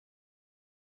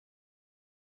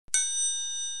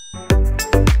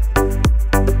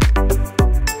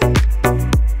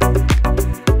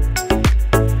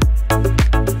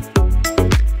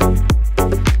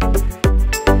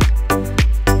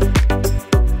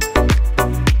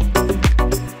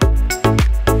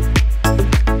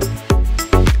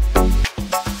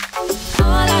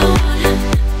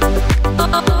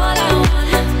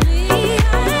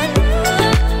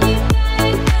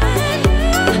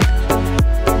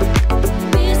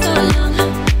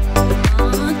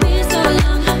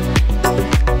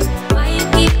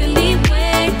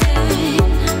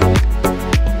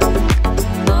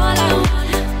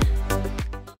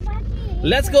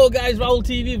go guys, R4UL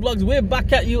TV vlogs, we're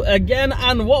back at you again,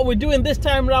 and what we're doing this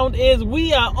time round is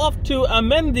we are off to a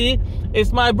Mehndi.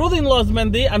 It's my brother-in-law's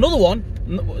Mehndi, another one,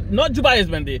 not Jubai's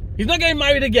Mehndi. He's not getting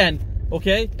married again,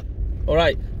 okay?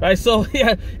 Alright, right, so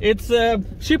yeah, it's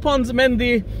Shipon'S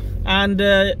Mehndi,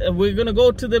 and we're gonna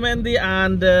go to the Mehndi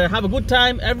and have a good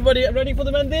time. Everybody ready for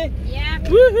the Mehndi? Yeah.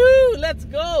 Woohoo, let's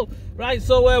go. Right,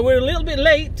 so we're a little bit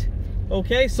late,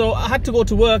 okay? So I had to go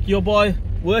to work, your boy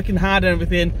working hard and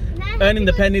everything, earning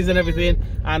the pennies and everything,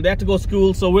 and they had to go to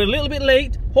school, so we're a little bit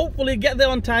late. Hopefully get there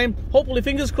on time, hopefully,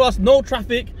 fingers crossed, no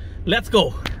traffic. Let's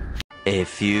go. A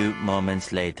few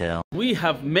moments later, we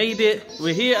have made it.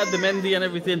 We're here at the Mehndi and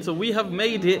everything, so we have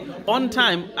made it on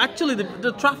time. Actually,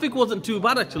 the traffic wasn't too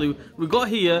bad. Actually, we got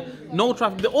here, no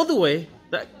traffic. The other way,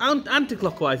 the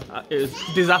anti-clockwise, is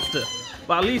disaster,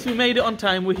 but at least we made it on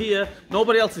time. We're here,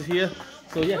 nobody else is here,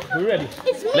 so yeah, we're ready.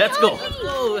 Let's go.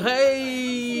 Oh,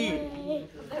 hey,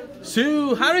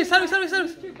 Sue, Harris,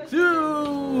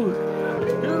 Sue.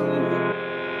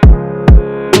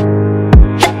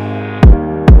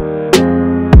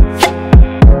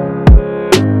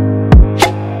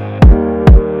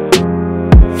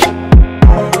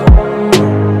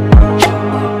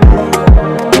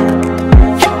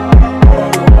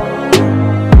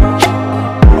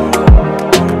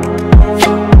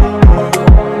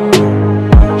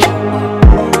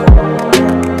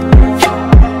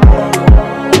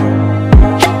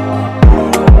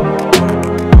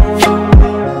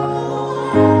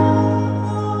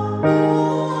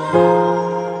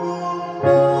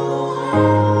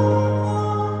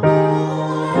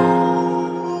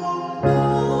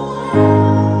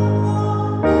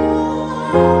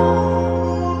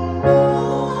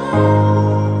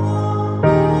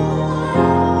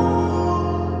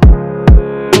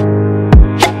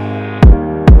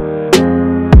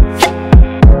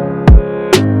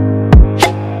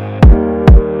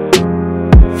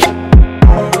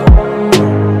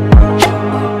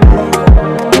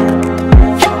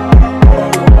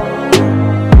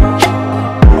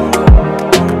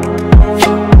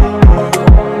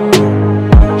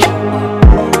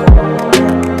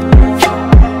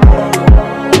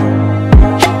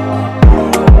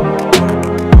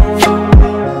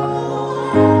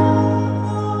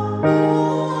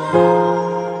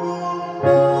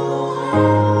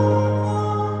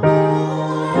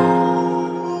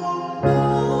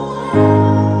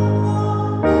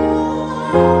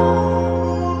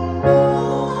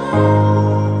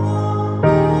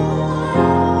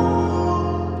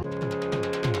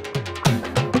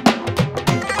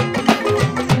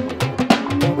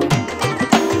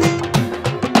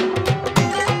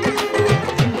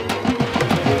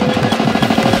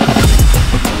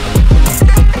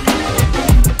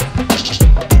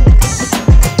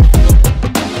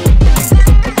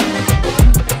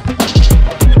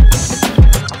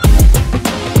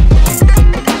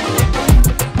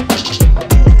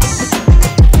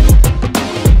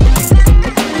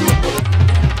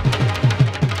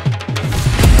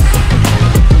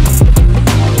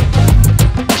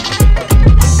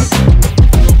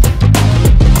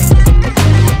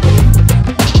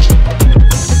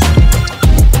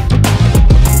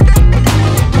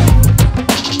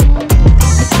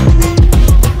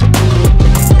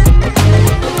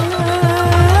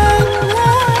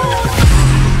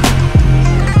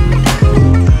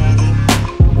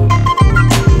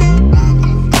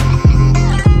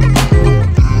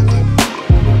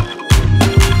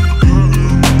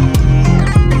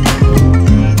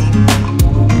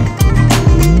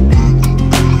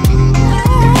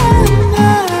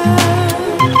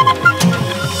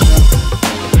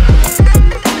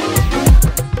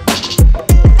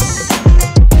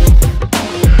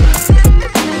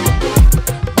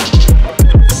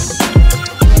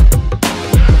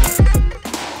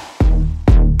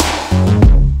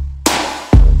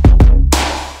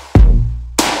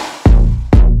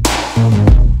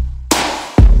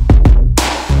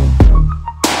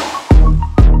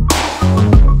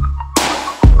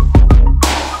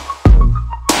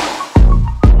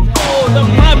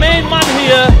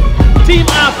 Team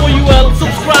R4UL,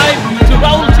 subscribe to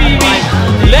R4UL TV.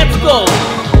 Let's go.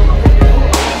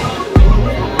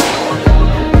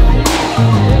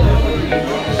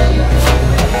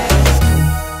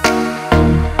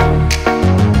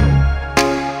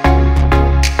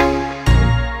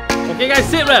 Okay guys,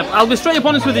 sit rep. I'll be straight up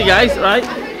honest with you guys, right?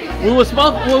 We were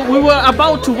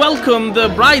about to welcome the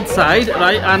bride side,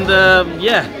 right? And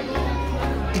yeah,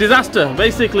 disaster.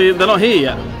 Basically, they're not here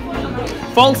yet.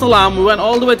 False alarm. We went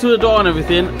all the way to the door and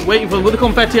everything, waiting for with the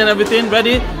confetti and everything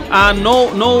ready, and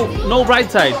no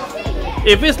bride side.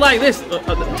 If it's like this,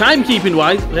 timekeeping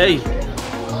wise, hey,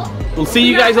 We'll see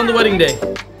you guys on the wedding day.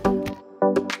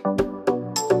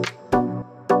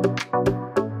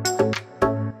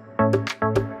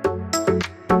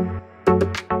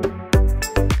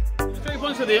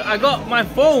 I got my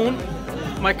phone,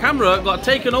 my camera got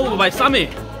taken over by Sammy,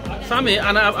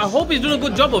 and I hope he's doing a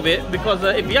good job of it, because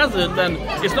if he hasn't, then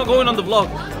it's not going on the vlog,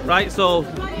 right? So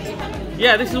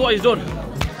yeah, this is what he's done.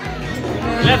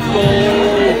 Let's go.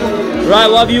 Right,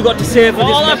 what have you got to say for this?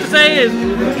 All I have to say is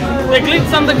the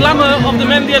glitz and the glamour of the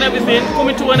Mehndi and everything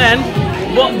coming to an end,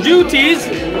 but duties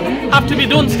have to be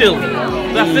done still.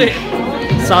 That's it.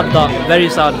 Sad, that, very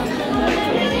sad.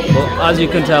 But as you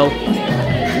can tell,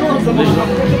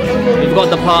 we've got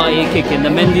the party kicking, the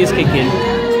Mehndi is kicking.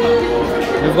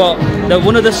 We've got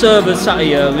one of the servers sat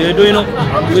here. We were doing up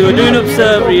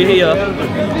servery here,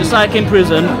 just like in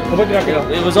prison.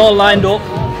 It was all lined up,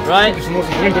 right?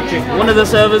 One of the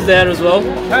servers there as well.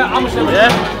 Yeah.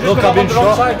 Look, I've been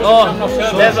shot. Oh,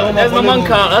 there's my man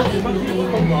Carter.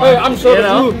 Hey, I'm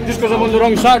server too. Just because I'm on the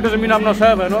wrong side doesn't mean I'm not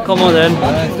server, no? Come on then.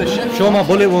 Show my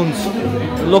bullet wounds.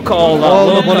 Look at all that.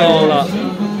 Look at all that.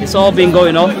 It's all been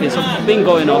going off. It's been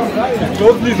going off.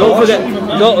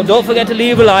 Don't forget to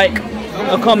leave a like,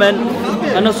 a comment,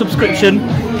 and a subscription.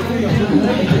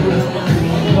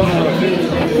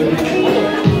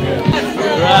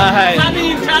 Right.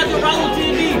 Sammy in charge of R4UL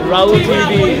TV. R4UL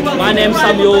TV. My name's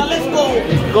Samuel. Let's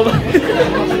go.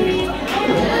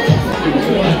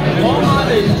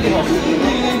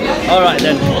 Alright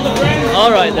then.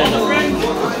 Alright then.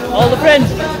 All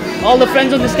the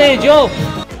friends on the stage, yo.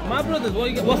 My brothers,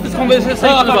 what's this conversation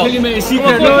about? I'm telling you a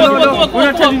secret. No,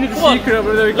 we're not telling you the secret,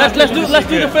 brother. Let's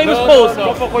do the famous pose.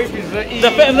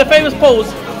 The famous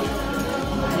pose.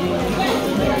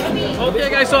 Okay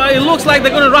guys, so it looks like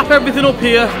they're going to wrap everything up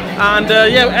here, and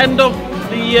yeah, end of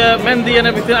the Mehndi and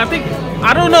everything.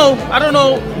 I don't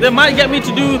know, they might get me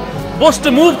to do bust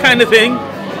a move kind of thing,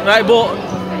 right? But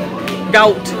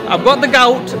gout, I've got the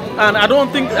gout, and I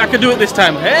don't think I can do it this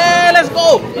time. Hey, let's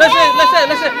go, let's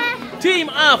say Team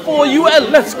R4UL,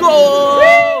 let's go.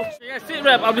 Yeah, sit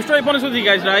rep, I'll be straight honest with you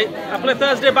guys, right? I play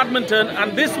Thursday badminton,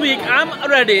 and this week I'm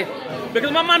ready,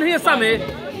 because my man here, Sammy,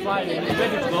 I'm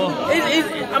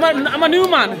a new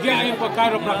man.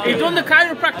 He's done the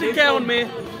chiropractic care on me.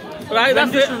 Right,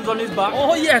 that's it. On his back.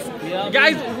 Oh yes. Yeah.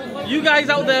 Guys, you guys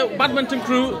out there, badminton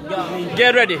crew,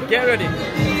 get ready, get ready.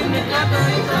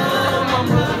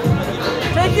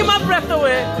 Taking my breath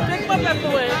away. Take my breath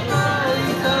away.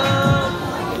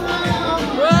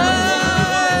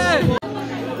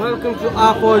 Welcome to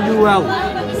R4UL.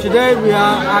 Today we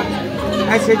are at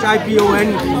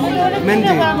Shipon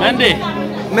Mehndi.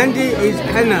 Mehndi is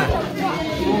henna.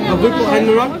 Have we put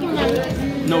henna on?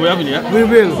 No, we haven't yet. We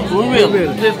will.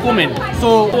 It's coming.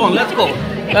 So, come on, let's go.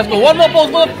 Let's go. One more pose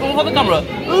for the camera.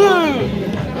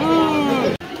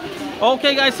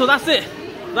 Okay, guys, so that's it.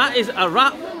 That is a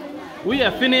wrap. We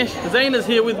are finished. Zaina's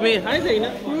here with me. Hi,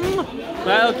 Zaina.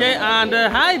 Right, okay, and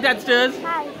hi, Dadsters.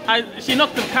 Hi. She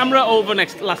knocked the camera over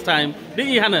last time.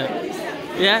 Didn't you, Hannah?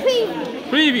 Yeah?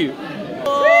 Preview.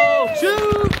 Oh,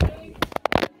 shoot!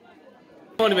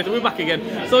 We're back again.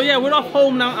 So yeah, we're off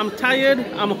home now. I'm tired.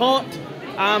 I'm hot.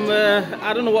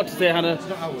 I don't know what to say, Hannah.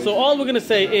 So all we're gonna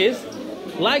say is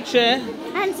like, share,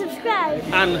 and subscribe,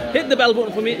 and hit the bell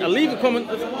button for me, and leave a comment.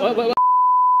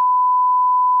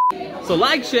 So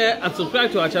like, share, and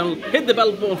subscribe to our channel. Hit the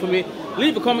bell button for me.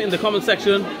 Leave a comment in the comment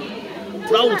section.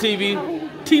 R4UL TV,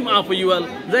 Team R4UL.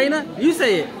 Zaina, you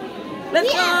say it.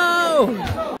 Let's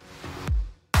go.